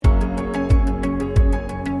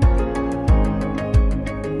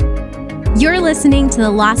You're listening to the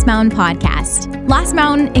Lost Mountain Podcast. Lost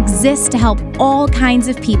Mountain exists to help all kinds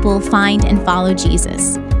of people find and follow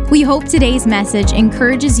Jesus. We hope today's message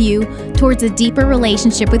encourages you towards a deeper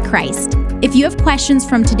relationship with Christ. If you have questions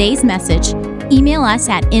from today's message, email us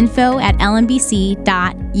at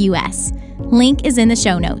info@lmbc.us. Link is in the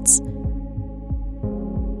show notes.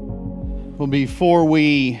 Well, before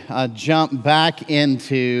we jump back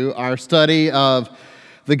into our study of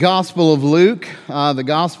the Gospel of Luke, the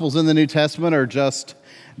Gospels in the New Testament are just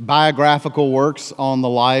biographical works on the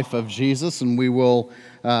life of Jesus, and we will,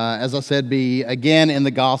 as I said, be again in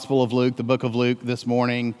the Gospel of Luke, the book of Luke, this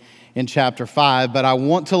morning in chapter 5. But I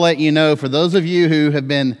want to let you know, for those of you who have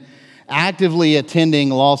been actively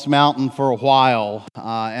attending Lost Mountain for a while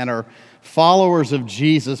and are followers of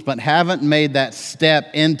Jesus but haven't made that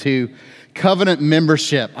step into covenant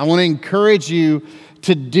membership, I want to encourage you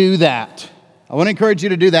to do that. Or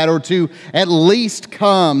to at least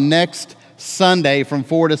come next Sunday from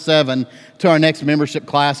 4 to 7 to our next membership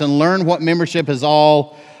class and learn what membership is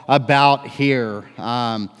all about here.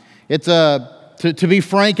 To be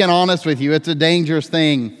frank and honest with you, it's a dangerous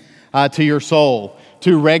thing to your soul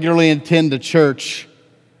to regularly attend a church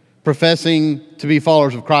professing to be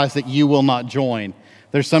followers of Christ that you will not join.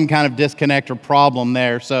 There's some kind of disconnect or problem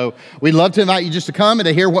there. So we'd love to invite you just to come and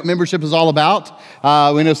to hear what membership is all about.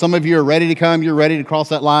 We know some of you are ready to come. You're ready to cross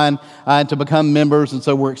that line and to become members. And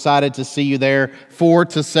so we're excited to see you there 4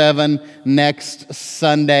 to 7 next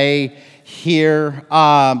Sunday here.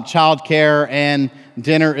 Childcare and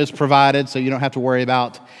dinner is provided, so you don't have to worry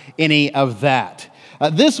about any of that.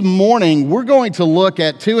 This morning, we're going to look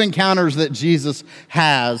at two encounters that Jesus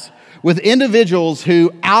has with individuals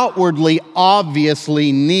who outwardly,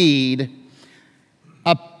 obviously need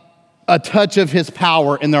a touch of his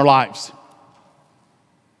power in their lives.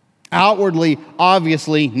 Outwardly,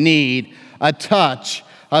 obviously need a touch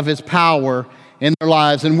of his power in their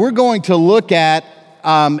lives. And we're going to look at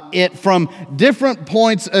it from different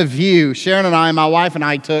points of view. Sharon and I, my wife and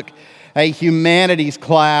I, took a humanities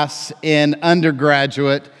class in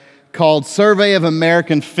undergraduate called Survey of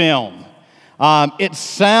American Film. It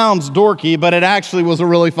sounds dorky, but it actually was a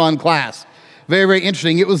really fun class. Very, very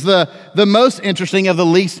interesting. It was the most interesting of the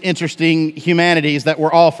least interesting humanities that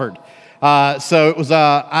were offered. So it was,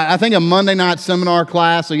 I think, a Monday night seminar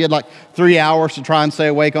class. So you had like 3 hours to try and stay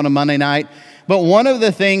awake on a Monday night. But one of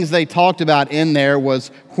the things they talked about in there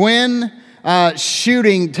was when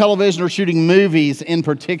shooting television or shooting movies in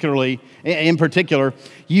particular,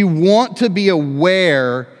 you want to be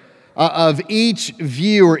aware of each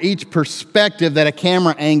view or each perspective that a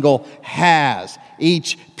camera angle has,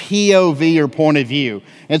 each POV or point of view.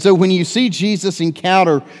 And so when you see Jesus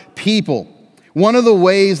encounter people, one of the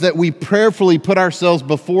ways that we prayerfully put ourselves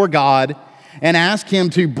before God and ask Him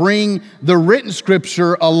to bring the written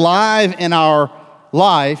scripture alive in our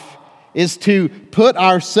life is to put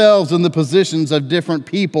ourselves in the positions of different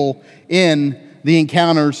people in the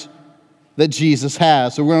encounters that Jesus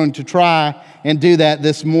has. So we're going to try and do that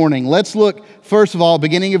this morning. Let's look, first of all,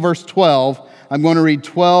 beginning of verse 12. I'm going to read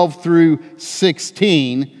 12 through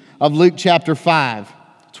 16 of Luke chapter 5.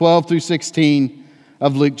 12 through 16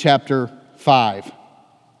 of Luke chapter 5.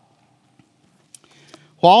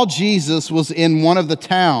 While Jesus was in one of the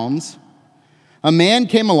towns, a man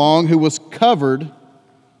came along who was covered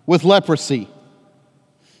with leprosy.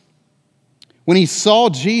 When he saw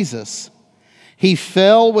Jesus, he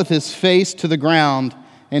fell with his face to the ground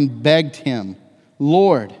and begged him,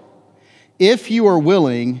 "Lord, if you are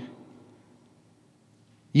willing,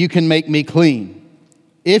 you can make me clean.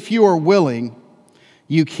 If you are willing,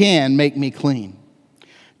 you can make me clean."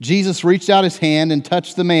 Jesus reached out his hand and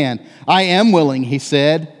touched the man. "I am willing," he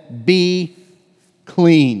said, "be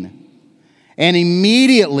clean." And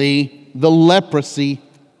immediately the leprosy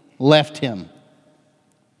left him.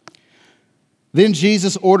 Then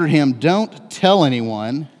Jesus ordered him, "Don't tell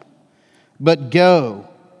anyone, but go,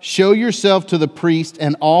 show yourself to the priest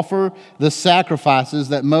and offer the sacrifices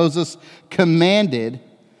that Moses commanded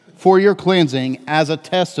for your cleansing as a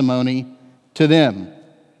testimony to them."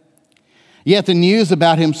 Yet the news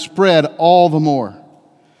about him spread all the more,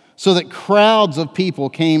 so that crowds of people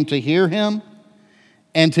came to hear him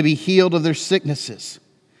and to be healed of their sicknesses.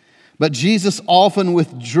 But Jesus often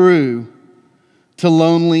withdrew to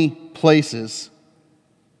lonely places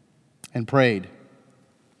and prayed.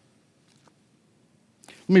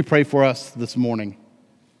 Let me pray for us this morning.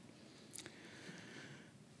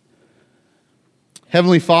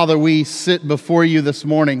 Heavenly Father, we sit before you this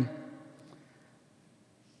morning,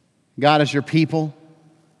 God, as your people,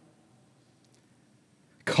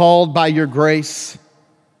 called by your grace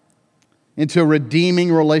into a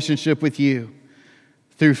redeeming relationship with you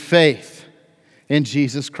through faith in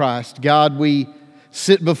Jesus Christ. God, we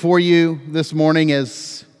sit before you this morning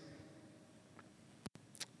as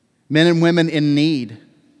men and women in need.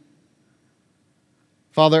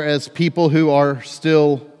 Father, as people who are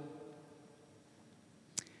still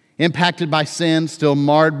impacted by sin, still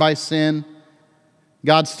marred by sin,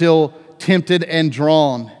 God, still tempted and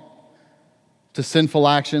drawn to sinful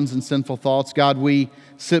actions and sinful thoughts. God, we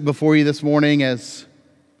sit before you this morning as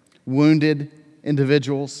wounded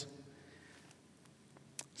individuals.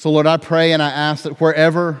 So, Lord, I pray and I ask that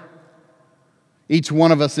wherever each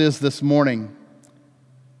one of us is this morning,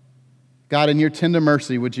 God, in your tender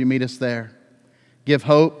mercy, would you meet us there? Give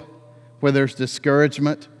hope where there's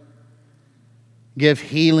discouragement. Give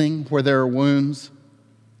healing where there are wounds.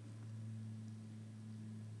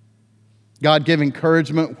 God, give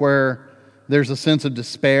encouragement where there's a sense of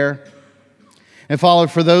despair. And Father,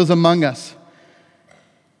 for those among us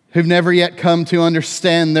who've never yet come to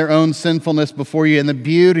understand their own sinfulness before you and the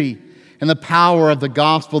beauty and the power of the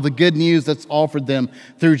gospel, the good news that's offered them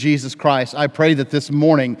through Jesus Christ, I pray that this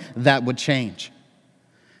morning that would change.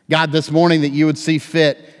 God, this morning that you would see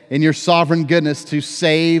fit in your sovereign goodness to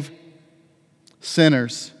save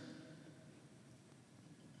sinners,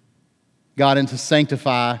 God, and to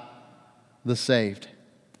sanctify the saved.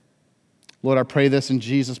 Lord, I pray this in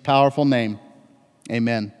Jesus' powerful name.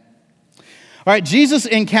 Amen. All right, Jesus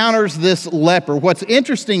encounters this leper. What's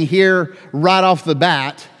interesting here right off the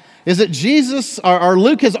bat is that Jesus, or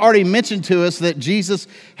Luke has already mentioned to us that Jesus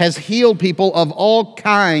has healed people of all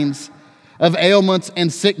kinds of ailments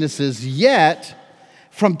and sicknesses. Yet,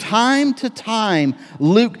 from time to time,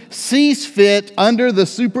 Luke sees fit, under the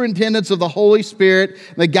superintendence of the Holy Spirit,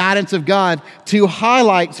 the guidance of God, to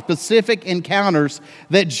highlight specific encounters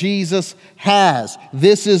that Jesus has.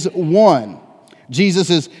 This is one. Jesus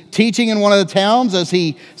is teaching in one of the towns, as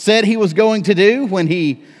he said he was going to do when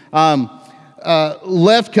he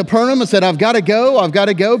left Capernaum and said, I've got to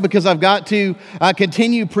go because I've got to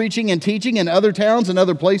continue preaching and teaching in other towns and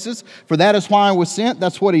other places, for that is why I was sent.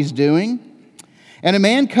 That's what he's doing. And a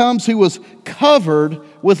man comes who was covered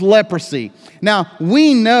with leprosy. Now,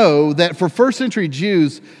 we know that for first century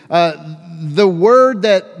Jews, the word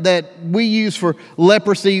that we use for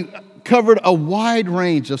leprosy covered a wide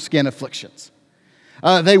range of skin afflictions.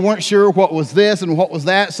 They weren't sure what was this and what was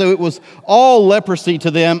that, so it was all leprosy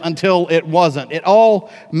to them until it wasn't. It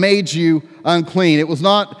all made you unclean. It was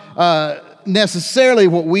not necessarily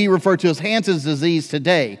what we refer to as Hansen's disease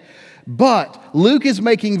today. But Luke is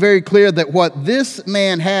making very clear that what this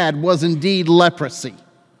man had was indeed leprosy.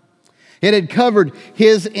 It had covered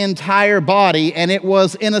his entire body, and it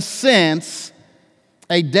was, in a sense,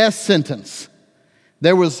 a death sentence.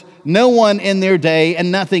 There was no one in their day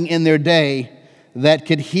and nothing in their day that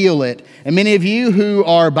could heal it. And many of you who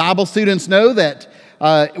are Bible students know that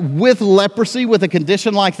with leprosy, with a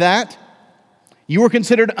condition like that, you were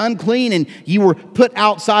considered unclean and you were put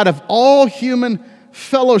outside of all human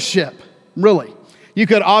fellowship, really. You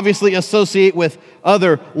could obviously associate with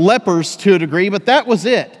other lepers to a degree, but that was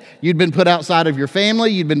it. You'd been put outside of your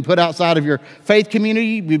family, you'd been put outside of your faith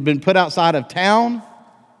community, you'd been put outside of town.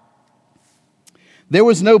 There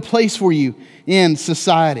was no place for you in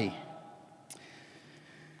society.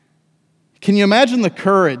 Can you imagine the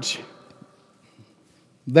courage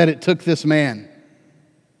that it took this man?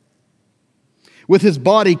 With his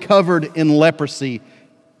body covered in leprosy,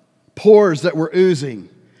 pores that were oozing,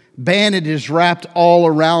 bandages wrapped all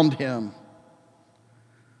around him,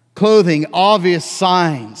 clothing obvious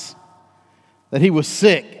signs that he was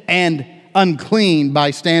sick and unclean by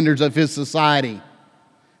standards of his society.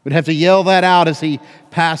 Would have to yell that out as he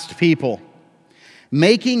passed people.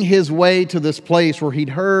 Making his way to this place where he'd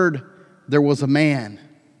heard there was a man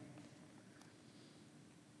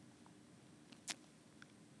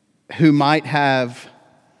who might have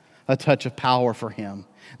a touch of power for him.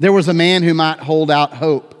 There was a man who might hold out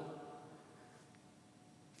hope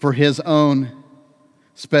for his own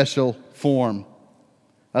special form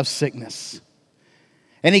of sickness.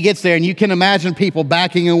 And he gets there, and you can imagine people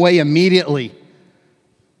backing away immediately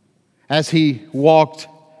as he walked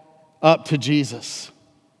up to Jesus.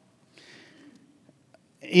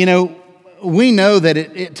 You know, we know that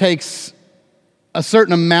it takes a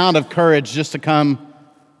certain amount of courage just to come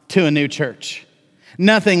to a new church.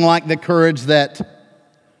 Nothing like the courage that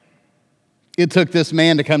it took this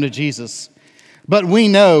man to come to Jesus. But we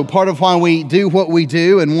know part of why we do what we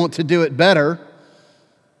do and want to do it better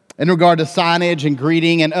in regard to signage and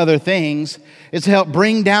greeting and other things is to help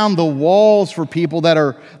bring down the walls for people that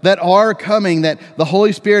are coming, that the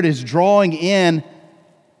Holy Spirit is drawing in.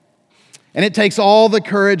 And it takes all the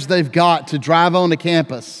courage they've got to drive onto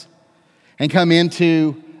campus and come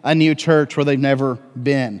into a new church where they've never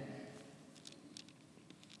been.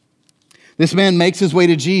 This man makes his way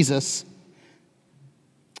to Jesus.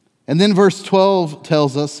 And then verse 12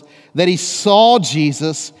 tells us that he saw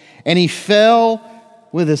Jesus and he fell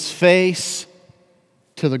with his face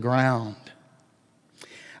to the ground.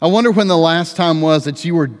 I wonder when the last time was that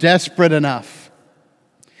you were desperate enough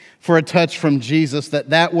for a touch from Jesus,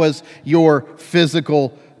 that was your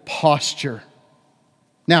physical posture.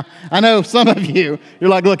 Now, I know some of you're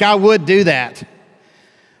like, look, I would do that.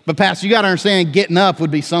 But Pastor, you got to understand, getting up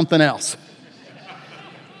would be something else.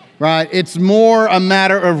 Right? It's more a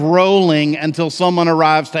matter of rolling until someone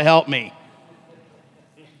arrives to help me.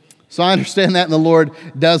 So I understand that, and the Lord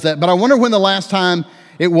does that. But I wonder when the last time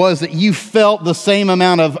it was that you felt the same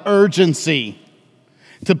amount of urgency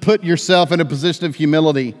to put yourself in a position of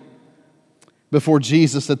humility before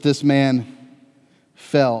Jesus that this man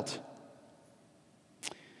felt.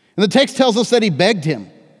 And the text tells us that he begged him.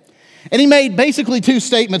 And he made basically two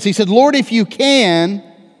statements. He said, Lord, if you can,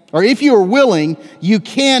 or if you are willing, you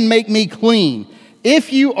can make me clean.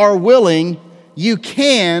 If you are willing, you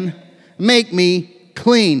can make me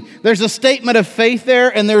clean. There's a statement of faith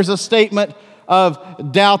there, and there's a statement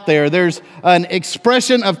of doubt there. There's an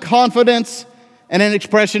expression of confidence and an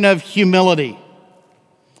expression of humility.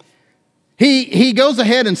 He goes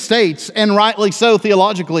ahead and states, and rightly so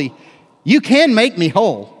theologically, you can make me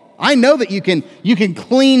whole. I know that you can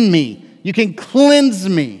clean me. You can cleanse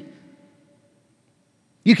me.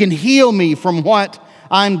 You can heal me from what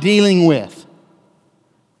I'm dealing with.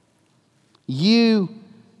 You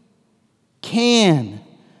can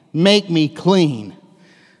make me clean.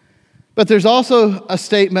 But there's also a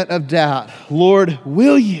statement of doubt. Lord,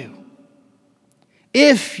 will you?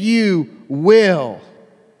 If you will.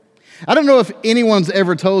 I don't know if anyone's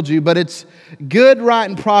ever told you, but it's good, right,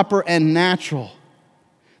 and proper and natural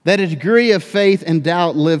that a degree of faith and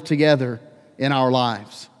doubt live together in our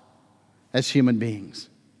lives as human beings.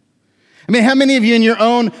 I mean, how many of you in your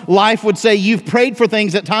own life would say you've prayed for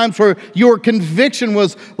things at times where your conviction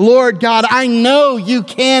was, Lord God, I know you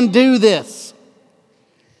can do this,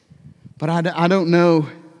 but I don't know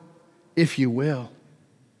if you will.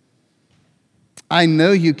 I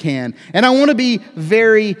know you can. And I want to be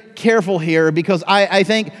very careful here because I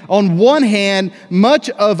think on one hand, much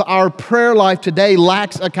of our prayer life today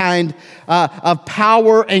lacks a kind of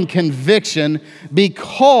power and conviction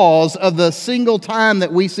because of the single time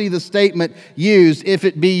that we see the statement used, if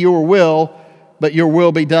it be your will, but your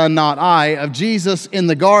will be done, not I, of Jesus in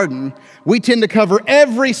the garden. We tend to cover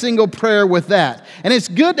every single prayer with that. And it's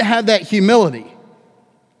good to have that humility.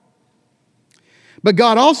 But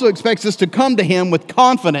God also expects us to come to Him with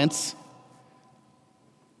confidence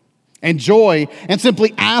and joy and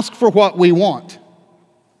simply ask for what we want.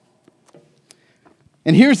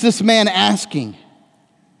 And here's this man asking.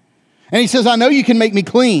 And he says, I know you can make me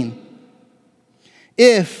clean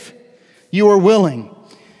if you are willing.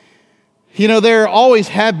 You know, there always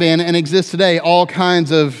have been and exist today all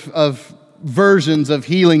kinds of versions of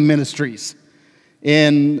healing ministries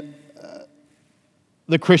in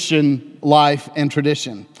the Christian life and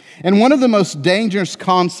tradition. And one of the most dangerous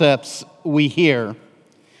concepts we hear,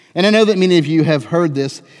 and I know that many of you have heard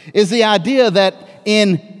this, is the idea that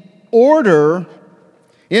in order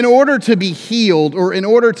to be healed or in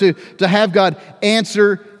order to have God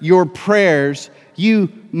answer your prayers,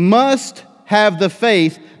 you must have the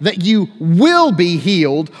faith that you will be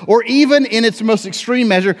healed, or even in its most extreme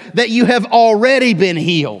measure, that you have already been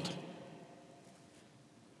healed.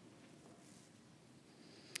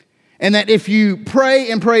 And that if you pray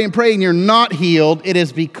and pray and pray and you're not healed, it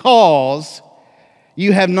is because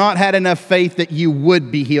you have not had enough faith that you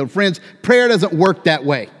would be healed. Friends, prayer doesn't work that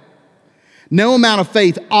way. No amount of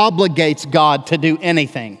faith obligates God to do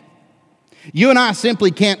anything. You and I simply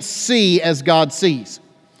can't see as God sees.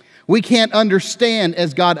 We can't understand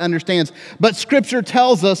as God understands. But Scripture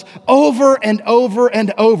tells us over and over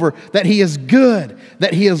and over that He is good,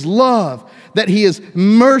 that He is love, that He is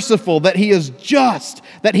merciful, that He is just,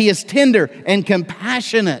 that He is tender and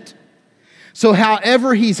compassionate. So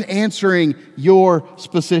however He's answering your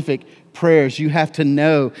specific prayers, you have to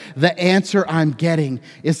know the answer I'm getting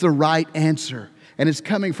is the right answer. And it's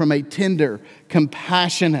coming from a tender,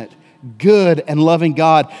 compassionate, good and loving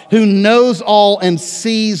God who knows all and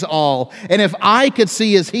sees all. And if I could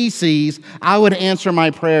see as He sees, I would answer my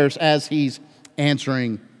prayers as He's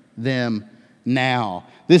answering them now.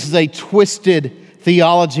 This is a twisted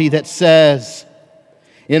theology that says,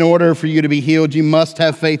 in order for you to be healed, you must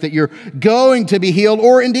have faith that you're going to be healed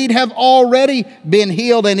or indeed have already been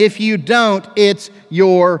healed. And if you don't, it's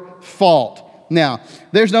your fault. Now,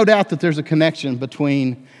 there's no doubt that there's a connection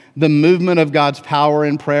between the movement of God's power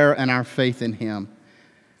in prayer and our faith in Him.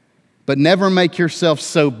 But never make yourself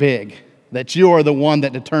so big that you are the one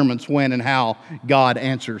that determines when and how God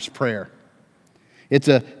answers prayer. It's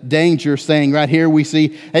a dangerous thing. Right here we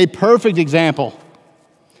see a perfect example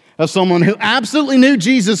of someone who absolutely knew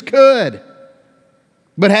Jesus could,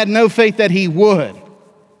 but had no faith that He would.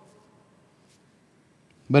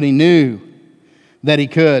 But he knew that he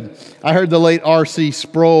could. I heard the late R.C.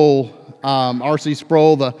 Sproul,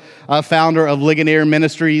 the founder of Ligonier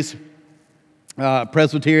Ministries,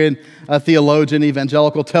 Presbyterian theologian,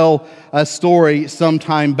 evangelical, tell a story some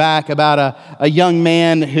time back about a young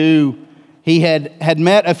man who he had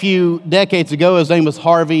met a few decades ago. His name was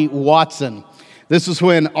Harvey Watson. This was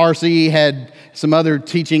when R.C. had some other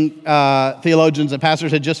teaching theologians and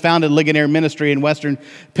pastors had just founded Ligonier Ministry in western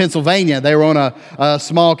Pennsylvania. They were on a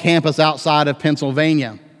small campus outside of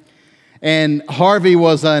Pennsylvania. And Harvey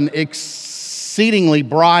was an exceedingly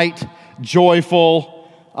bright, joyful,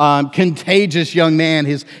 contagious young man.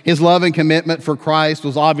 His love and commitment for Christ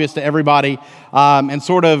was obvious to everybody and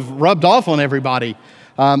sort of rubbed off on everybody.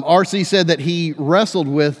 R.C. said that he wrestled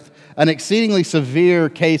with an exceedingly severe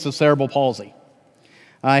case of cerebral palsy.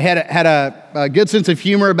 He had a good sense of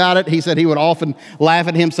humor about it. He said he would often laugh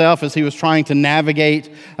at himself as he was trying to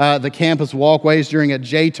navigate the campus walkways during a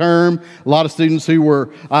J term. A lot of students who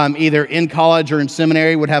were either in college or in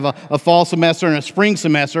seminary would have a fall semester and a spring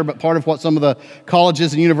semester, but part of what some of the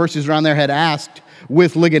colleges and universities around there had asked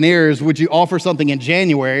with Ligoniers, would you offer something in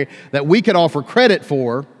January that we could offer credit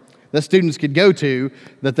for, that students could go to,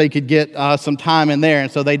 that they could get some time in there. And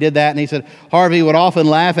so they did that. And he said Harvey would often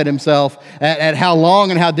laugh at himself at how long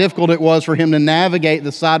and how difficult it was for him to navigate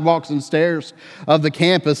the sidewalks and stairs of the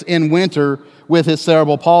campus in winter with his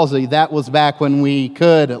cerebral palsy. That was back when we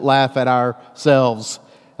could laugh at ourselves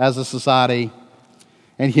as a society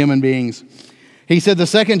and human beings. He said the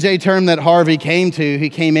second J term that Harvey came to, he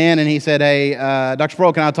came in and he said, "Hey, Dr.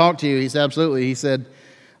 Sproul, can I talk to you?" He said, "Absolutely." He said,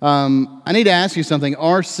 I need to ask you something.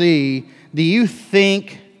 R.C., do you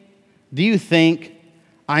think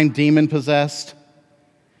I'm demon-possessed?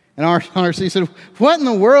 And R.C. said, "What in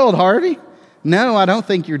the world, Harvey? No, I don't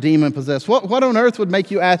think you're demon-possessed. What on earth would make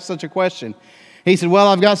you ask such a question?" He said, "Well,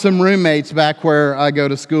 I've got some roommates back where I go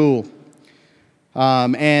to school.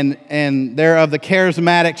 And they're of the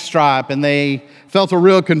charismatic stripe, and they felt a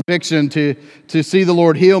real conviction to see the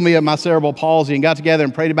Lord heal me of my cerebral palsy, and got together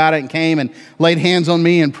and prayed about it and came and laid hands on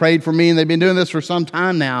me and prayed for me, and they've been doing this for some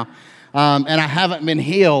time now, and I haven't been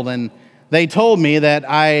healed, and they told me that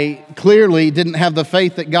I clearly didn't have the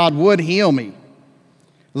faith that God would heal me.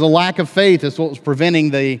 It was a lack of faith that's what was preventing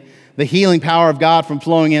the healing power of God from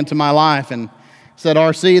flowing into my life." And said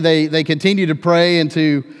R.C., they continued to pray and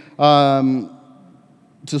to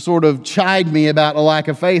sort of chide me about a lack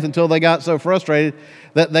of faith until they got so frustrated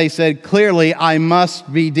that they said, "Clearly, I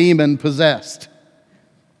must be demon-possessed."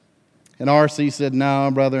 And R.C. said, "No,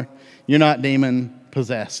 brother, you're not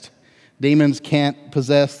demon-possessed. Demons can't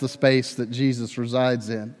possess the space that Jesus resides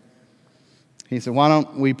in." He said, "Why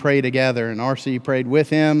don't we pray together?" And R.C. prayed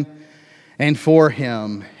with him and for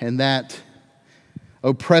him, and that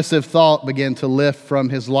oppressive thought began to lift from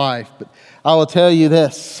his life. But I will tell you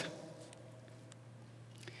this.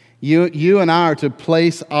 You and I are to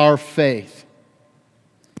place our faith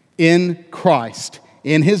in Christ,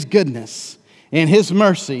 in His goodness, in His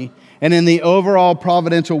mercy, and in the overall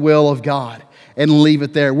providential will of God, and leave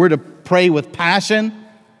it there. We're to pray with passion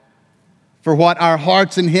for what our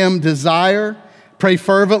hearts in Him desire, pray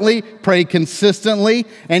fervently, pray consistently,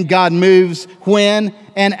 and God moves when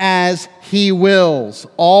and as He wills,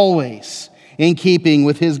 always in keeping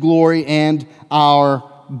with His glory and our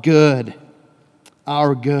good.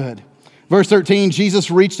 Our good. Verse 13,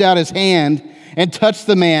 Jesus reached out His hand and touched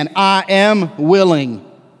the man. "I am willing,"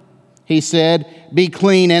 He said, "be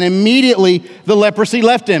clean." And immediately the leprosy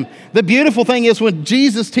left him. The beautiful thing is when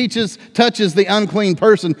Jesus touches the unclean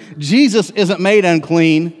person, Jesus isn't made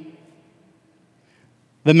unclean.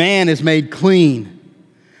 The man is made clean.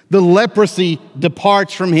 The leprosy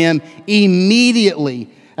departs from him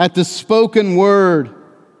immediately at the spoken word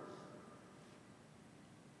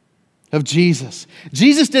of Jesus.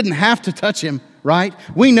 Jesus didn't have to touch him, right?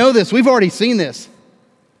 We know this. We've already seen this.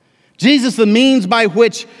 Jesus, the means by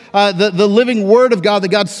which the living word of God, that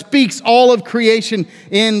God speaks all of creation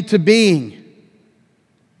into being.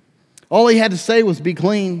 All He had to say was, "Be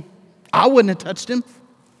clean." I wouldn't have touched him.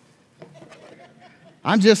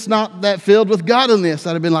 I'm just not that filled with godliness.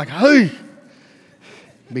 I'd have been like, "Hey,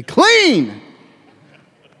 be clean."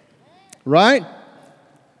 Right?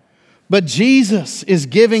 But Jesus is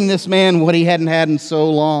giving this man what he hadn't had in so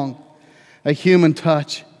long. a human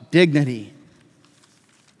touch, dignity,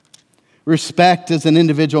 respect as an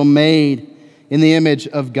individual made in the image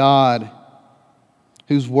of God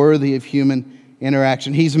who's worthy of human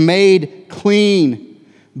interaction. He's made clean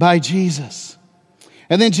by Jesus.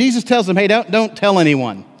 And then Jesus tells him, hey, don't tell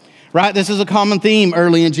anyone. Right? This is a common theme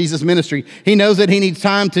early in Jesus' ministry. He knows that he needs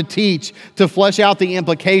time to teach, to flesh out the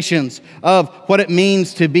implications of what it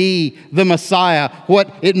means to be the Messiah,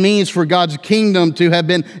 what it means for God's kingdom to have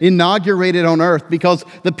been inaugurated on earth, because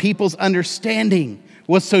the people's understanding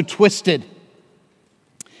was so twisted.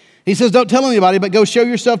 He says, don't tell anybody, but go show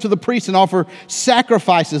yourself to the priests and offer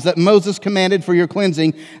sacrifices that Moses commanded for your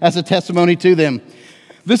cleansing as a testimony to them.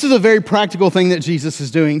 This is a very practical thing that Jesus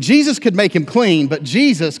is doing. Jesus could make him clean, but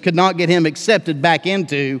Jesus could not get him accepted back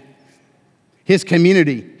into his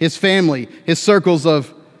community, his family, his circles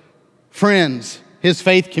of friends, his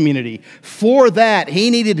faith community. For that,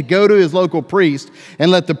 he needed to go to his local priest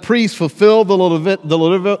and let the priest fulfill the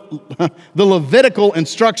Levitical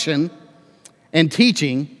instruction and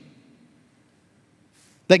teaching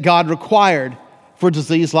that God required for a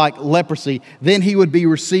disease like leprosy. Then he would be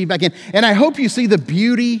received back in. And I hope you see the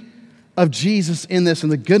beauty of Jesus in this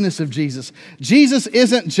and the goodness of Jesus. Jesus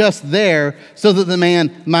isn't just there so that the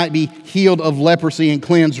man might be healed of leprosy and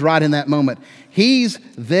cleansed right in that moment. He's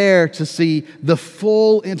there to see the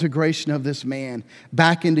full integration of this man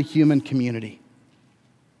back into human community,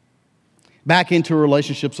 back into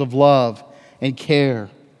relationships of love and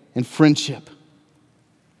care and friendship.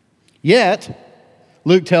 Yet,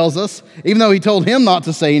 Luke tells us, even though he told him not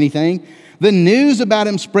to say anything, the news about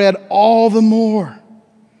him spread all the more,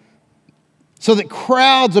 so that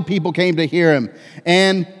crowds of people came to hear him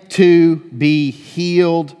and to be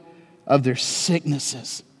healed of their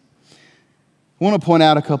sicknesses. I want to point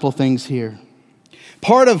out a couple of things here.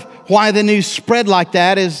 Part of why the news spread like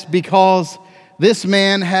that is because this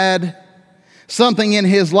man had something in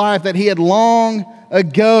his life that he had long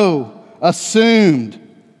ago assumed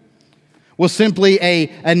was simply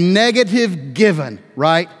a negative given,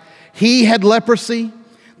 right? He had leprosy.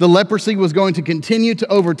 The leprosy was going to continue to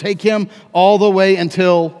overtake him all the way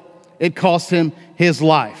until it cost him his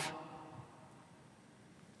life.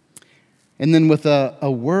 And then with a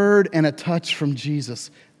word and a touch from Jesus,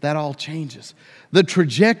 that all changes. The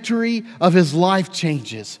trajectory of his life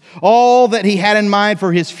changes. All that he had in mind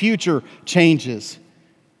for his future changes.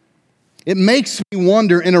 It makes me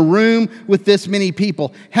wonder, in a room with this many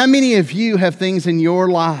people, how many of you have things in your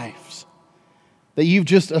lives that you've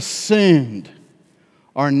just assumed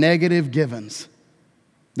are negative givens?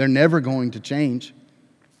 They're never going to change.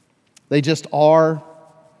 They just are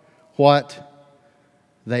what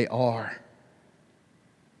they are.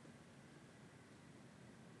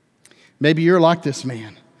 Maybe you're like this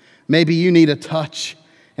man. Maybe you need a touch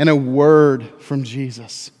and a word from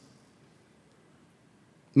Jesus.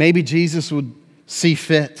 Maybe Jesus would see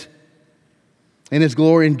fit in his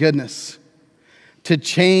glory and goodness to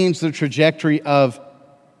change the trajectory of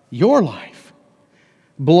your life,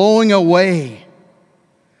 blowing away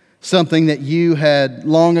something that you had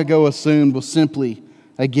long ago assumed was simply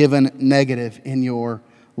a given negative in your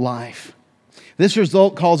life. This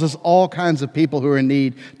result causes all kinds of people who are in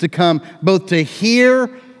need to come both to hear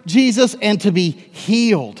Jesus and to be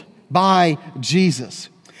healed by Jesus.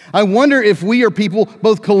 I wonder if we are people,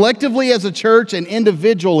 both collectively as a church and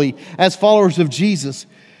individually as followers of Jesus,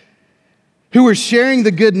 who are sharing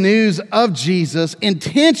the good news of Jesus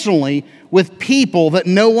intentionally with people that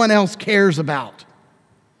no one else cares about.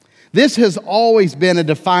 This has always been a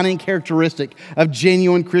defining characteristic of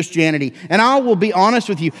genuine Christianity. And I will be honest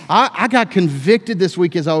with you, I got convicted this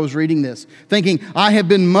week as I was reading this, thinking I have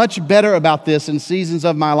been much better about this in seasons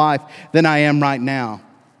of my life than I am right now.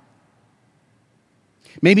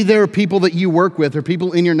 Maybe there are people that you work with or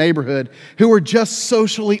people in your neighborhood who are just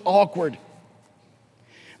socially awkward.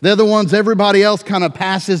 They're the ones everybody else kind of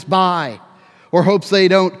passes by or hopes they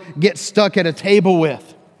don't get stuck at a table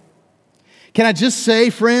with. Can I just say,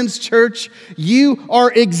 friends, church, you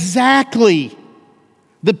are exactly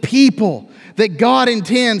the people that God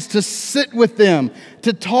intends to sit with them,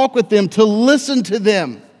 to talk with them, to listen to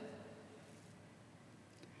them,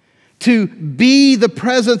 to be the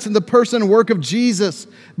presence and the person and work of Jesus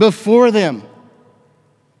before them,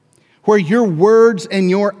 where your words and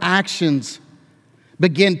your actions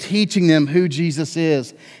begin teaching them who Jesus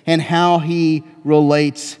is and how he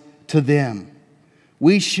relates to them.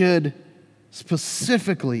 We should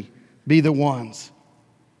specifically be the ones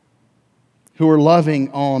who are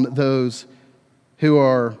loving on those who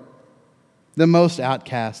are the most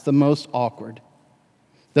outcast, the most awkward,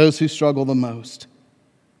 those who struggle the most.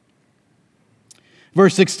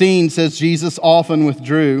 Verse 16 says, Jesus often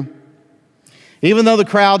withdrew Even though the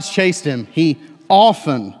crowds chased him, he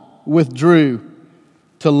often withdrew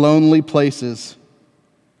to lonely places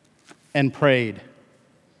and prayed.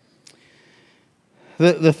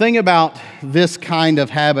 The thing about this kind of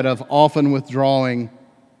habit of often withdrawing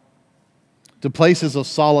to places of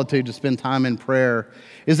solitude to spend time in prayer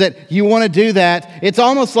is that you want to do that. It's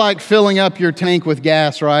almost like filling up your tank with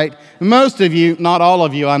gas, right? Most of you, not all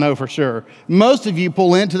of you, I know for sure, most of you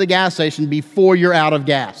pull into the gas station before you're out of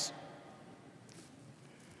gas.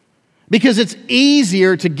 Because it's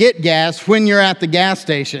easier to get gas when you're at the gas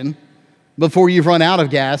station before you've run out of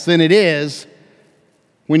gas than it is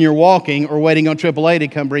when you're walking or waiting on AAA to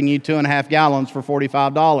come bring you 2.5 gallons for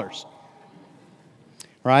 $45.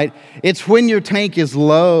 Right? It's when your tank is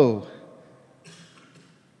low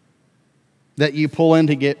that you pull in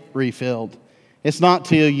to get refilled. It's not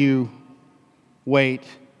till you wait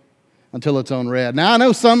until it's on red. Now, I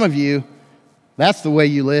know some of you, that's the way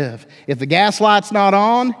you live. If the gas light's not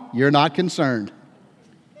on, you're not concerned.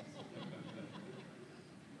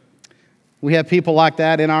 We have people like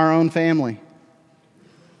that in our own family.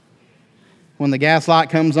 When the gas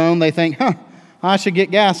light comes on, they think, I should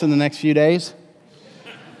get gas in the next few days.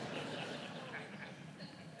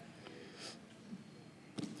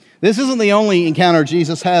 This isn't the only encounter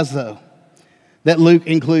Jesus has, though, that Luke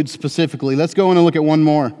includes specifically. Let's go in and look at one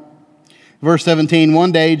more. Verse 17,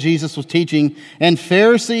 one day Jesus was teaching, and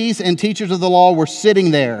Pharisees and teachers of the law were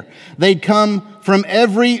sitting there. They'd come from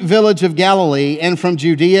every village of Galilee and from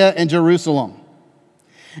Judea and Jerusalem.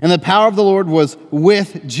 And the power of the Lord was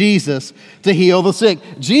with Jesus to heal the sick.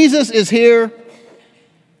 Jesus is here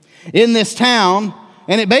in this town,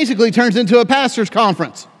 and it basically turns into a pastor's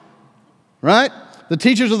conference, right? The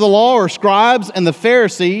teachers of the law or scribes and the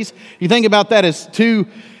Pharisees, you think about that as two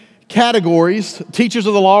categories. Teachers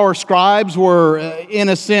of the law or scribes were, in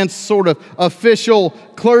a sense, sort of official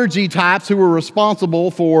clergy types who were responsible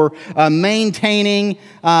for maintaining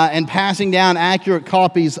and passing down accurate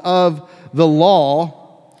copies of the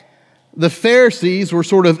law. The Pharisees were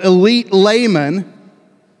sort of elite laymen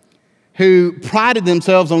who prided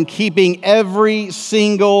themselves on keeping every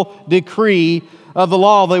single decree of the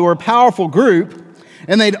law. They were a powerful group,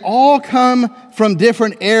 and they'd all come from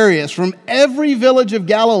different areas, from every village of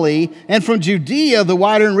Galilee and from Judea, the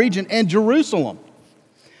wider region, and Jerusalem.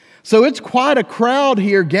 So it's quite a crowd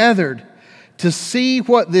here gathered to see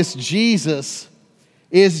what this Jesus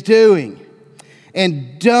is doing.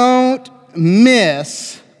 And don't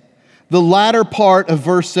miss the latter part of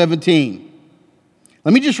verse 17.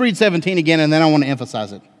 Let me just read 17 again, and then I want to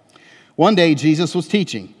emphasize it. One day Jesus was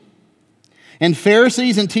teaching, and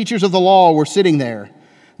Pharisees and teachers of the law were sitting there.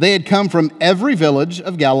 They had come from every village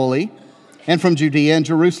of Galilee and from Judea and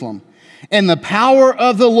Jerusalem. And the power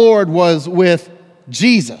of the Lord was with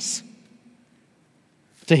Jesus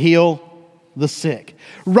to heal the sick.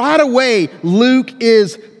 Right away, Luke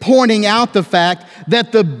is pointing out the fact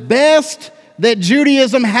that the best that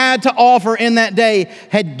Judaism had to offer in that day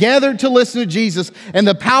had gathered to listen to Jesus, and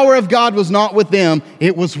the power of God was not with them,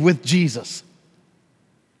 it was with Jesus.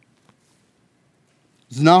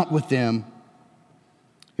 It was not with them,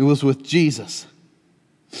 it was with Jesus.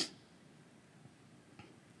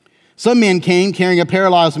 Some men came carrying a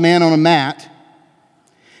paralyzed man on a mat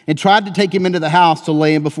and tried to take him into the house to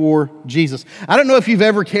lay him before Jesus. I don't know if you've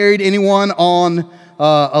ever carried anyone on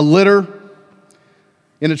a litter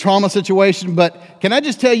in a trauma situation, but can I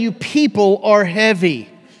just tell you, people are heavy.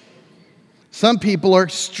 Some people are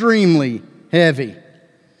extremely heavy.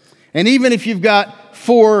 And even if you've got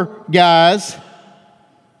 4 guys,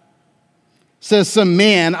 says some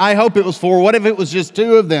men, I hope it was 4. What if it was just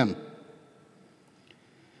 2 of them?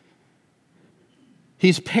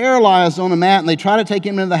 He's paralyzed on a mat, and they try to take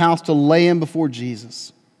him into the house to lay him before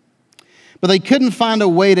Jesus. But they couldn't find a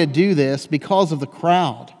way to do this because of the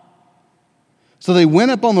crowd. So they went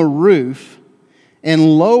up on the roof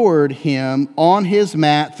and lowered him on his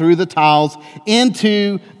mat through the tiles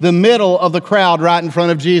into the middle of the crowd right in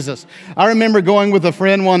front of Jesus. I remember going with a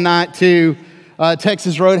friend one night to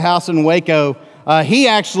Texas Roadhouse in Waco. He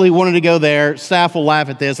actually wanted to go there. Staff will laugh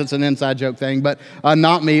at this. It's an inside joke thing, but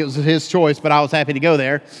not me. It was his choice, but I was happy to go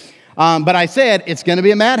there. But I said, it's going to be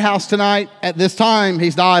a madhouse tonight at this time.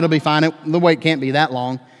 He's died. It'll be fine. The wait can't be that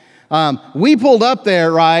long. We pulled up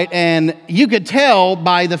there, right, and you could tell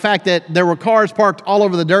by the fact that there were cars parked all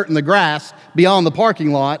over the dirt and the grass beyond the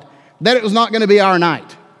parking lot that it was not going to be our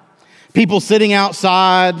night. People sitting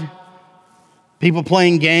outside, people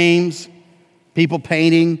playing games, people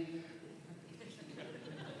painting,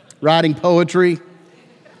 writing poetry,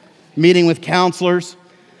 meeting with counselors.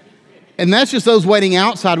 And that's just those waiting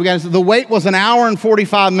outside. The wait was 1 hour and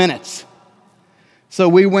 45 minutes. So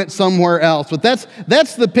we went somewhere else. But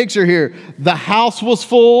that's the picture here. The house was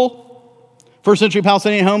full. First century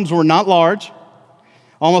Palestinian homes were not large.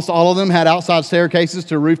 Almost all of them had outside staircases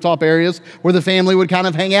to rooftop areas where the family would kind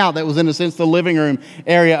of hang out. That was, in a sense, the living room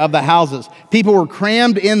area of the houses. People were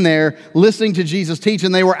crammed in there listening to Jesus teach,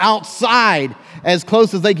 and they were outside as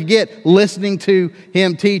close as they could get listening to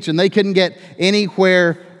him teach, and they couldn't get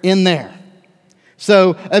anywhere in there.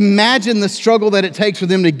 So imagine the struggle that it takes for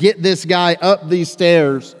them to get this guy up these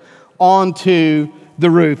stairs onto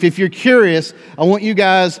the roof. If you're curious, I want you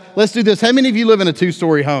guys, let's do this. How many of you live in a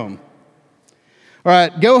 2-story home? All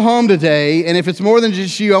right, go home today, and if it's more than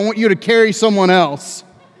just you, I want you to carry someone else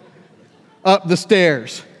up the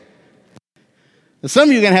stairs. Now, some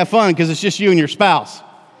of you are going to have fun because it's just you and your spouse.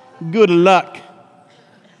 Good luck.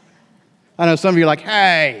 I know some of you are like,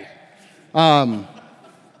 hey.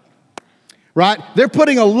 Right? They're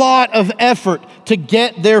putting a lot of effort to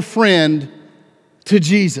get their friend to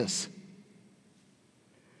Jesus.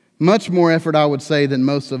 Much more effort, I would say, than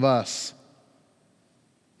most of us,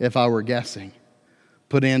 if I were guessing,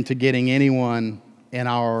 put into getting anyone in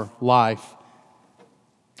our life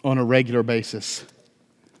on a regular basis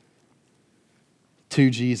to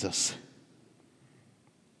Jesus.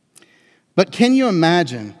 But can you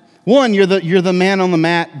imagine? One, you're the man on the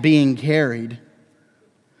mat being carried.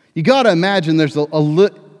 You got to imagine there's a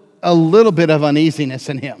little bit of uneasiness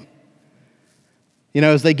in him. You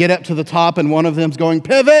know, as they get up to the top and one of them's going,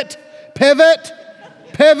 pivot, pivot,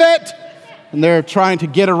 pivot. And they're trying to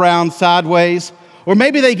get around sideways. Or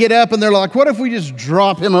maybe they get up and they're like, what if we just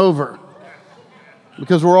drop him over?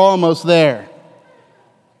 Because we're almost there.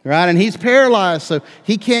 Right? And he's paralyzed, so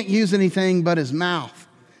he can't use anything but his mouth.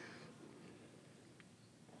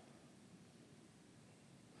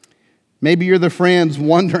 Maybe you're the friends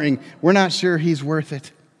wondering, we're not sure he's worth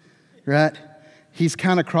it, right? He's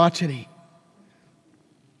kind of crotchety.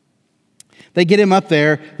 They get him up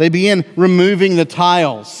there. They begin removing the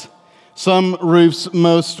tiles. Some roofs,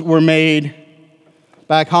 most were made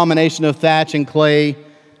by a combination of thatch and clay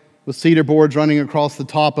with cedar boards running across the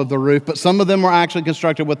top of the roof. But some of them were actually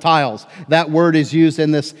constructed with tiles. That word is used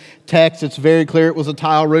in this text. It's very clear it was a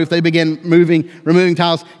tile roof. They began removing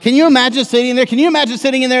tiles. Can you imagine sitting there? Can you imagine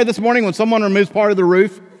sitting in there this morning when someone removes part of the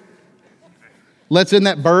roof? Lets in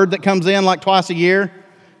that bird that comes in like twice a year,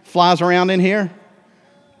 flies around in here.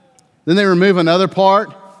 Then they remove another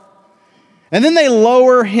part. And then they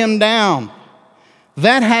lower him down.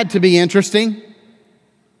 That had to be interesting.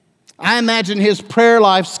 I imagine his prayer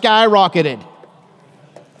life skyrocketed.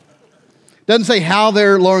 Doesn't say how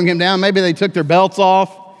they're lowering him down. Maybe they took their belts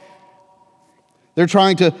off. They're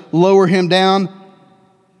trying to lower him down.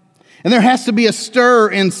 And there has to be a stir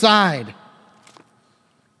inside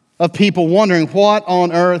of people wondering what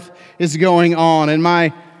on earth is going on. In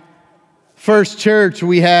my first church,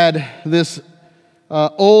 we had this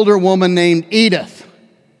older woman named Edith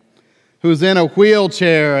who was in a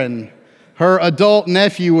wheelchair, and her adult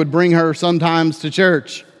nephew would bring her sometimes to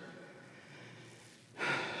church.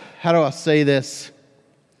 How do I say this?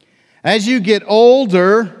 As you get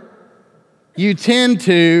older, you tend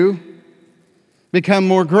to become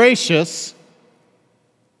more gracious,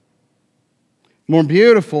 more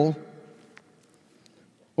beautiful,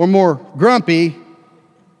 or more grumpy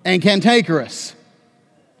and cantankerous.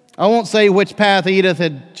 I won't say which path Edith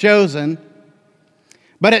had chosen,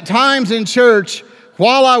 but at times in church,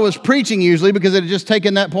 while I was preaching usually, because it had just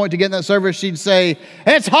taken that point to get in that service, she'd say,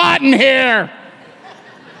 "It's hot in here.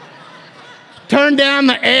 Turn down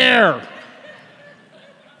the air."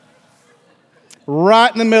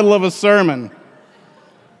 Right in the middle of a sermon.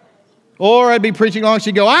 Or I'd be preaching along,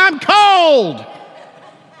 she'd go, "I'm cold."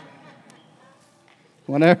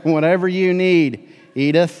 Whatever you need,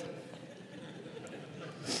 Edith.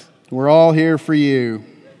 We're all here for you.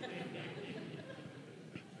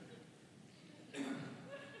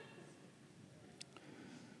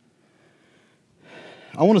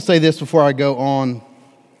 I want to say this before I go on.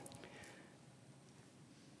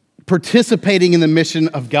 Participating in the mission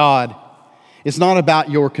of God is not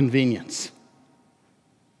about your convenience.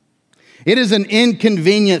 It is an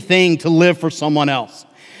inconvenient thing to live for someone else.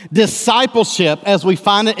 Discipleship, as we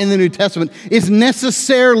find it in the New Testament, is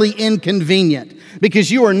necessarily inconvenient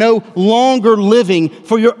because you are no longer living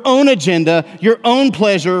for your own agenda, your own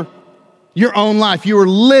pleasure, your own life. You are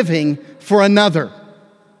living for another.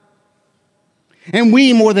 And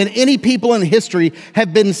we, more than any people in history,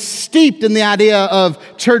 have been steeped in the idea of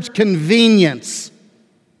church convenience,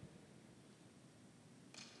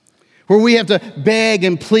 where we have to beg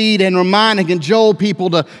and plead and remind and cajole people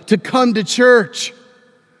to come to church.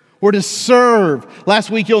 We're to serve.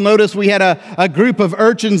 Last week, you'll notice we had a group of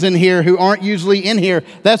urchins in here who aren't usually in here.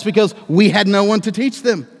 That's because we had no one to teach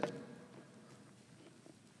them.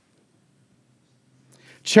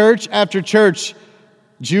 Church after church,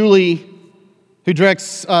 Julie, who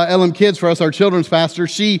directs LM Kids for us, our children's pastor,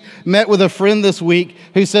 she met with a friend this week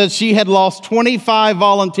who said she had lost 25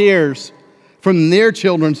 volunteers from their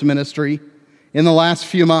children's ministry in the last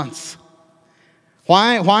few months.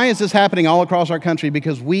 Why is this happening all across our country?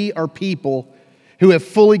 Because we are people who have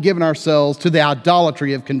fully given ourselves to the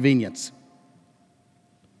idolatry of convenience.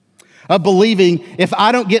 Of believing if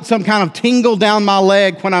I don't get some kind of tingle down my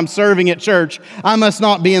leg when I'm serving at church, I must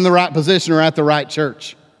not be in the right position or at the right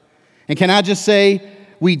church. And can I just say,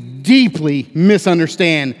 we deeply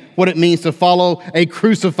misunderstand what it means to follow a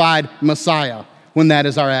crucified Messiah when that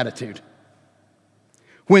is our attitude.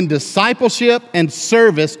 When discipleship and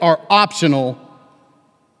service are optional,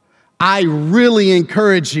 I really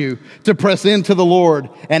encourage you to press into the Lord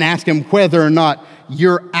and ask Him whether or not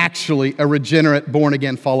you're actually a regenerate,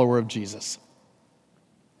 born-again follower of Jesus.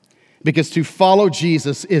 Because to follow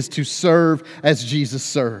Jesus is to serve as Jesus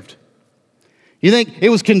served. You think it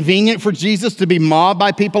was convenient for Jesus to be mobbed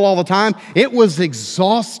by people all the time? It was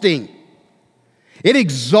exhausting. It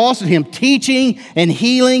exhausted Him. Teaching and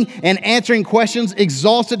healing and answering questions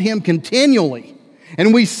exhausted Him continually.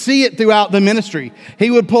 And we see it throughout the ministry. He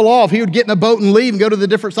would pull off. He would get in a boat and leave and go to the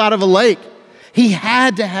different side of a lake. He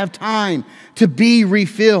had to have time to be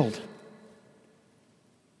refilled.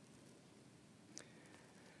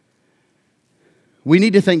 We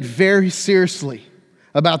need to think very seriously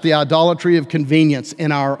about the idolatry of convenience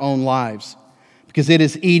in our own lives, because it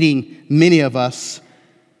is eating many of us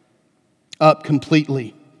up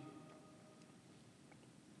completely.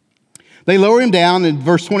 They lower Him down, and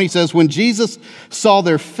verse 20 says, when Jesus saw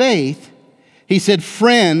their faith, He said,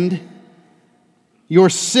 "Friend, your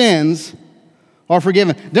sins are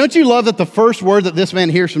forgiven." Don't you love that the first word that this man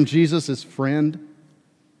hears from Jesus is friend?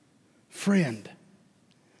 Friend.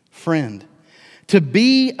 Friend. To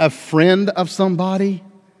be a friend of somebody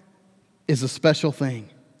is a special thing.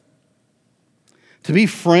 To be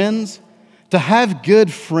friends, to have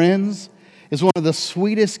good friends, is one of the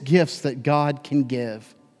sweetest gifts that God can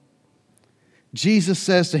give. Jesus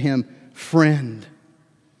says to him, friend.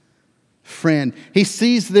 Friend. He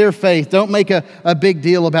sees their faith. Don't make a big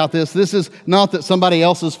deal about this. This is not that somebody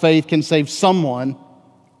else's faith can save someone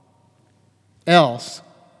else.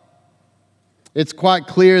 It's quite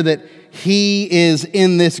clear that he is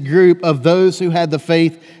in this group of those who had the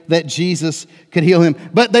faith that Jesus could heal him.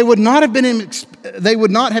 But they would not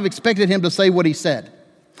have expected him to say what he said.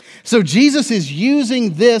 So Jesus is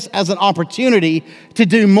using this as an opportunity to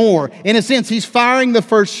do more. In a sense, he's firing the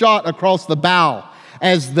first shot across the bow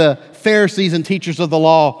as the Pharisees and teachers of the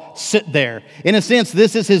law sit there. In a sense,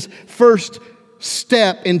 this is his first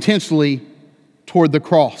step intentionally toward the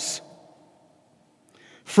cross.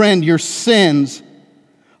 Friend, your sins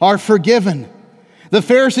are forgiven. The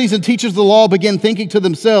Pharisees and teachers of the law begin thinking to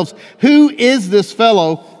themselves, who is this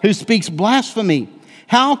fellow who speaks blasphemy?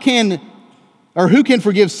 Who can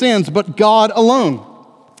forgive sins but God alone?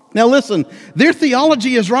 Now listen, their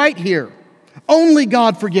theology is right here. Only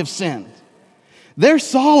God forgives sins. They're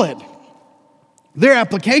solid. Their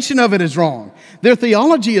application of it is wrong. Their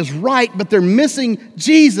theology is right, but they're missing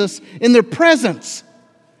Jesus in their presence.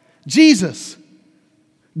 Jesus,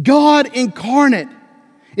 God incarnate,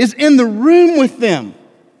 is in the room with them.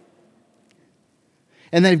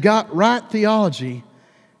 And they've got right theology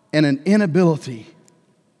and an inability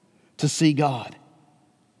to see God.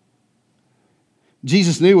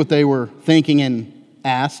 Jesus knew what they were thinking and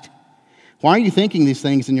asked, why are you thinking these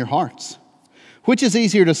things in your hearts? Which is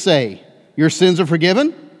easier to say, your sins are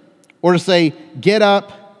forgiven, or to say, get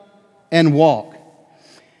up and walk?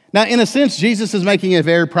 Now, in a sense, Jesus is making a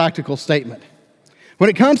very practical statement. When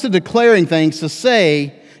it comes to declaring things, to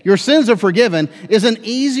say, your sins are forgiven, is an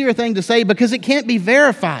easier thing to say because it can't be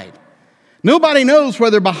verified. Nobody knows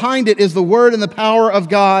whether behind it is the word and the power of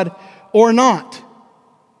God or not.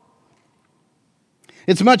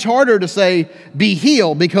 It's much harder to say, be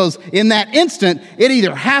healed, because in that instant, it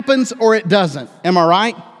either happens or it doesn't. Am I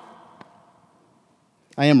right?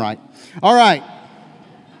 I am right. All right.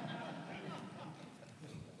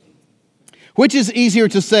 Which is easier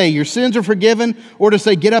to say, your sins are forgiven, or to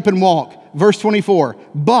say, get up and walk? Verse 24,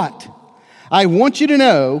 but I want you to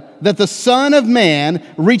know that the Son of Man,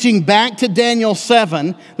 reaching back to Daniel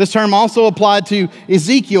 7, this term also applied to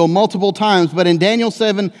Ezekiel multiple times, but in Daniel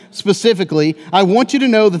 7 specifically, I want you to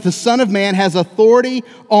know that the Son of Man has authority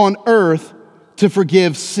on earth to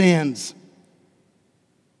forgive sins.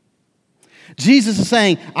 Jesus is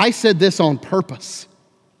saying, I said this on purpose.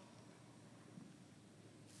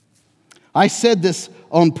 I said this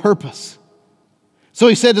on purpose. So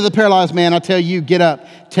he said to the paralyzed man, I tell you, get up,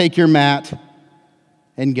 take your mat,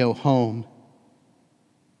 and go home.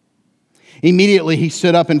 Immediately he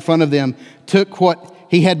stood up in front of them, took what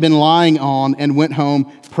he had been lying on, and went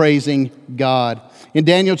home praising God. In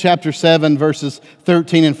Daniel chapter 7, verses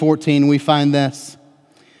 13 and 14, we find this.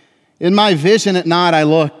 In my vision at night I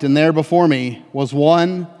looked, and there before me was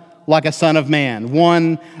one like a son of man,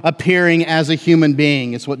 one appearing as a human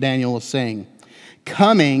being, is what Daniel is saying,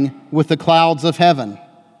 coming with the clouds of heaven.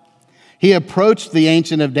 He approached the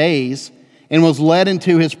Ancient of Days and was led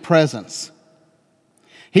into his presence.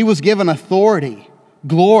 He was given authority,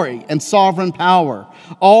 glory, and sovereign power.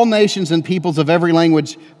 All nations and peoples of every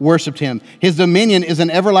language worshiped him. His dominion is an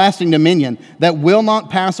everlasting dominion that will not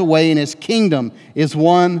pass away, and his kingdom is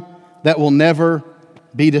one that will never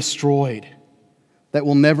be destroyed. That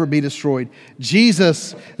will never be destroyed.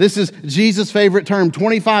 Jesus, this is Jesus' favorite term.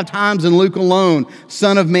 25 times in Luke alone,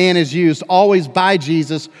 Son of Man is used, always by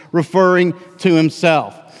Jesus, referring to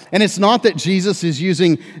himself. And it's not that Jesus is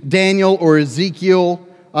using Daniel or Ezekiel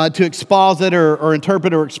to exposit or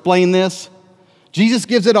interpret or explain this. Jesus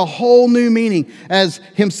gives it a whole new meaning as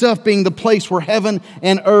himself being the place where heaven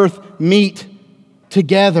and earth meet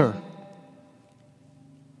together.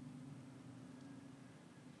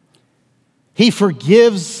 He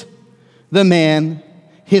forgives the man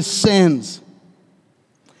his sins,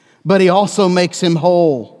 but he also makes him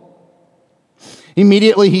whole.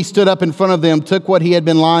 Immediately he stood up in front of them, took what he had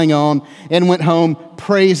been lying on, and went home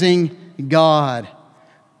praising God.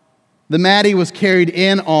 The mat he was carried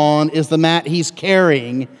in on is the mat he's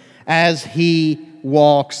carrying as he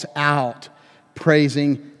walks out,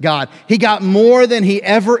 praising God. He got more than he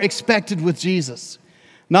ever expected with Jesus.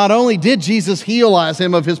 Not only did Jesus healize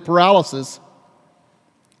him of his paralysis,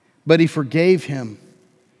 but he forgave him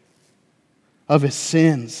of his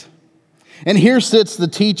sins. And here sits the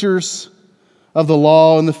teachers of the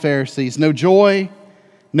law and the Pharisees. No joy,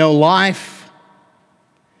 no life,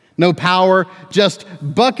 no power, just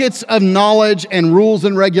buckets of knowledge and rules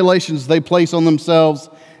and regulations they place on themselves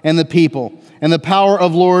and the people. And the power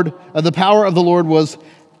of the Lord was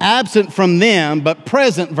absent from them, but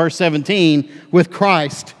present, verse 17, with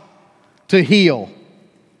Christ to heal.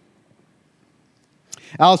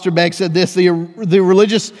 Alistair Begg said this, the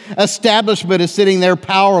religious establishment is sitting there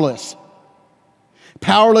powerless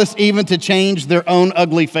even to change their own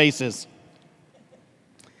ugly faces.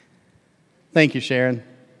 Thank you, Sharon.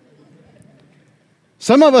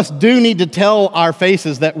 Some of us do need to tell our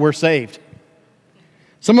faces that we're saved.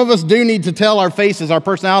 Some of us do need to tell our faces, our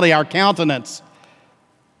personality, our countenance,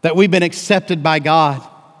 that we've been accepted by God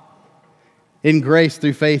in grace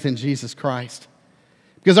through faith in Jesus Christ.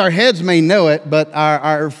 Because our heads may know it, but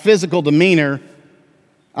our physical demeanor,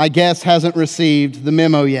 I guess, hasn't received the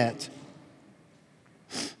memo yet.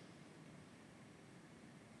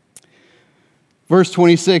 Verse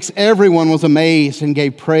 26, everyone was amazed and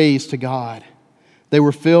gave praise to God. They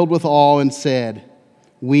were filled with awe and said,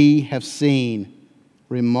 we have seen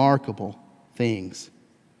remarkable things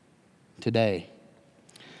today.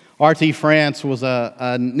 R.T. France was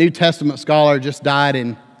a New Testament scholar, just died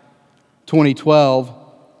in 2012.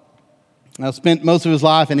 Spent most of his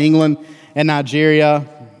life in England and Nigeria,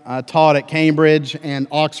 taught at Cambridge and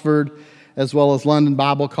Oxford, as well as London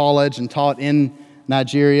Bible College, and taught in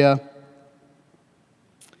Nigeria.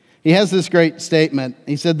 He has this great statement.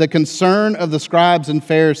 He said, the concern of the scribes and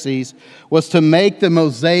Pharisees was to make the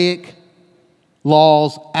Mosaic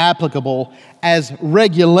laws applicable as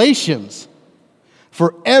regulations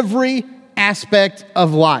for every aspect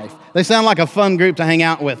of life. They sound like a fun group to hang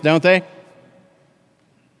out with, don't they?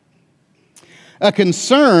 A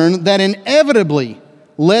concern that inevitably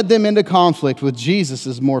led them into conflict with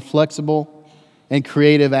Jesus' more flexible and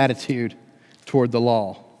creative attitude toward the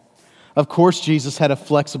law. Of course, Jesus had a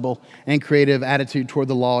flexible and creative attitude toward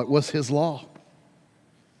the law. It was his law.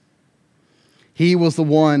 He was the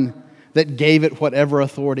one that gave it whatever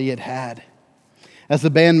authority it had. As the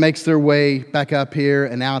band makes their way back up here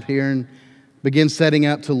and out here and begins setting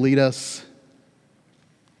up to lead us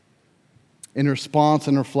in response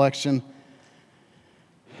and reflection,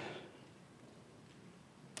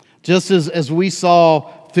 just as we saw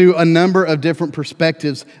through a number of different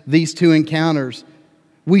perspectives these two encounters,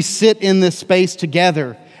 we sit in this space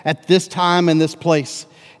together at this time and this place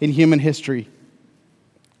in human history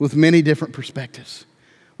with many different perspectives.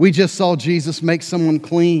 We just saw Jesus make someone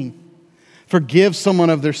clean, forgive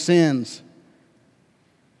someone of their sins,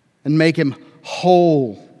 and make him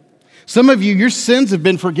whole. Some of you, your sins have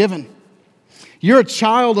been forgiven. You're a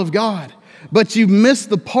child of God, but you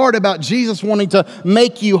missed the part about Jesus wanting to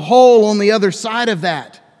make you whole on the other side of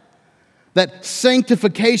that. That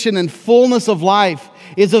sanctification and fullness of life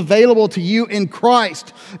is available to you in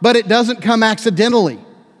Christ, but it doesn't come accidentally.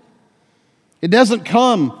 It doesn't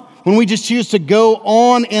come when we just choose to go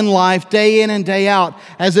on in life day in and day out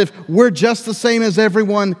as if we're just the same as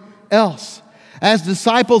everyone else. As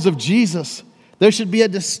disciples of Jesus, there should be a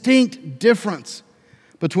distinct difference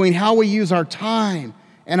between how we use our time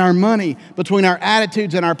and our money, between our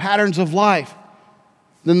attitudes and our patterns of life,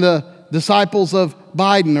 than the disciples of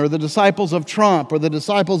Biden or the disciples of Trump or the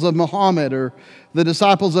disciples of Muhammad or the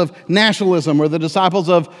disciples of nationalism or the disciples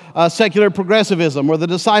of secular progressivism or the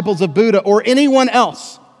disciples of Buddha or anyone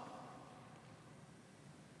else.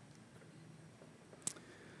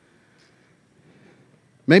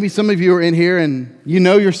 Maybe some of you are in here and you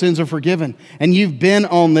know your sins are forgiven and you've been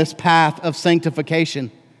on this path of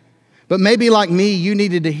sanctification. But maybe like me, you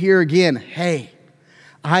needed to hear again, hey,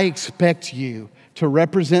 I expect you to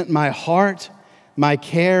represent my heart, my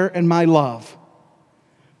care, and my love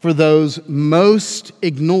for those most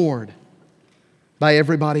ignored by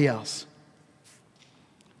everybody else.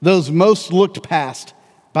 Those most looked past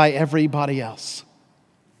by everybody else.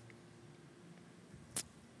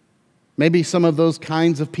 Maybe some of those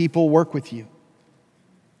kinds of people work with you.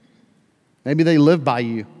 Maybe they live by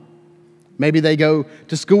you. Maybe they go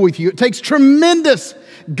to school with you. It takes tremendous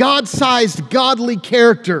God-sized, godly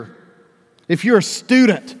character if you're a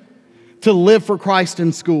student to live for Christ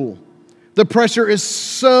in school. The pressure is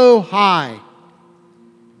so high.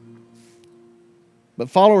 But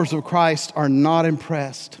followers of Christ are not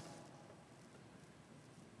impressed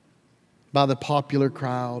by the popular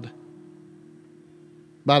crowd,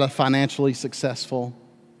 by the financially successful,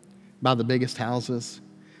 by the biggest houses.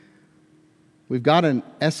 We've got an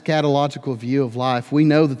eschatological view of life. We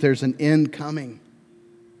know that there's an end coming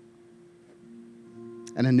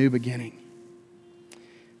and a new beginning.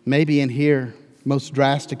 Maybe in here, most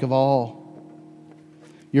drastic of all,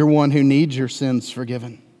 you're one who needs your sins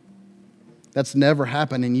forgiven. That's never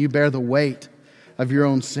happened, and you bear the weight of your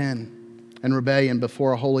own sin and rebellion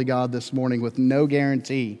before a holy God this morning with no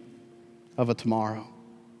guarantee of a tomorrow.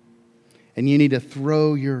 And you need to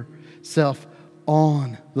throw yourself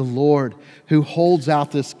on the Lord who holds out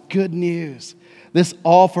this good news, this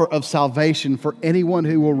offer of salvation for anyone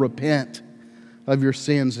who will repent of your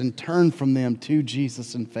sins and turn from them to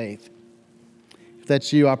Jesus in faith. If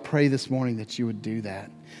that's you, I pray this morning that you would do that.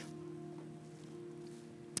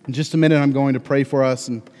 In just a minute, I'm going to pray for us,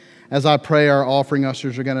 and as I pray, our offering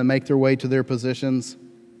ushers are going to make their way to their positions.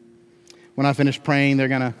 When I finish praying, they're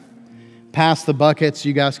going to pass the buckets.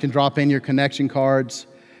 You guys can drop in your connection cards,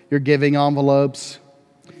 your giving envelopes.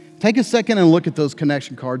 Take a second and look at those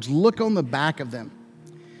connection cards. Look on the back of them.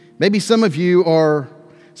 Maybe some of you are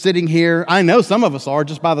sitting here. I know some of us are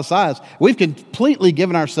just by the size. We've completely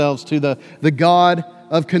given ourselves to the God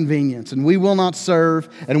of convenience, and we will not serve,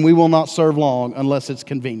 and we will not serve long unless it's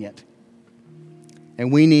convenient.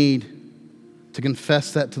 And we need to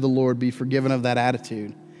confess that to the Lord, be forgiven of that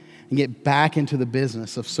attitude, and get back into the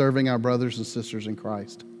business of serving our brothers and sisters in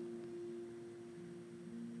Christ.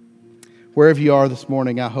 Wherever you are this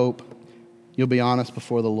morning, I hope you'll be honest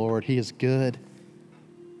before the Lord. He is good,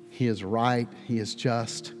 He is right, He is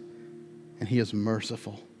just, and He is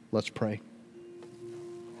merciful. Let's pray.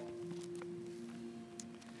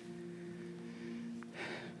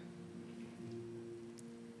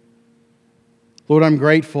 Lord, I'm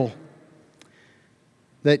grateful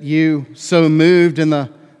that you so moved in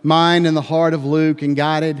the mind and the heart of Luke and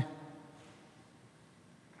guided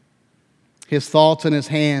his thoughts and his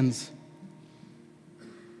hands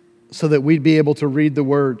so that we'd be able to read the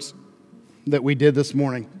words that we did this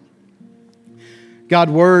morning. God,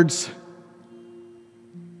 words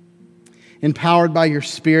empowered by your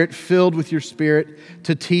Spirit, filled with your Spirit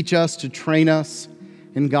to teach us, to train us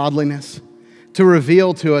in godliness, to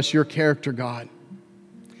reveal to us your character, God,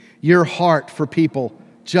 your heart for people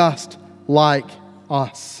just like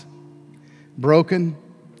us, broken,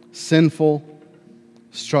 sinful,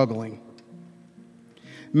 struggling.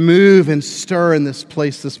 Move and stir in this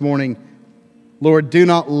place this morning. Lord, do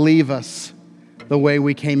not leave us the way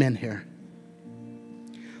we came in here.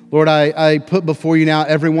 Lord, I put before you now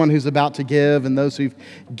everyone who's about to give and those who've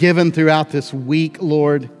given throughout this week,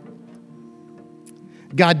 Lord.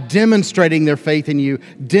 God, demonstrating their faith in you,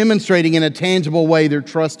 demonstrating in a tangible way their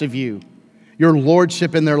trust of you, your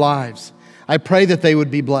lordship in their lives. I pray that they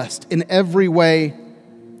would be blessed in every way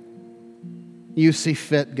you see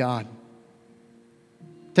fit, God.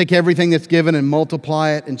 Take everything that's given and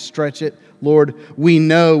multiply it and stretch it. Lord, we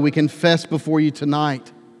know, we confess before you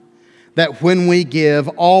tonight that when we give,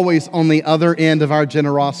 always on the other end of our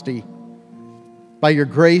generosity, by your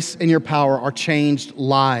grace and your power, are changed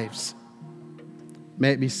lives.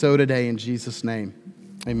 May it be so today in Jesus' name.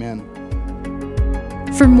 Amen.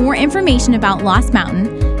 For more information about Lost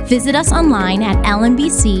Mountain, visit us online at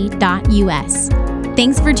lmbc.us.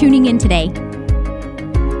 Thanks for tuning in today.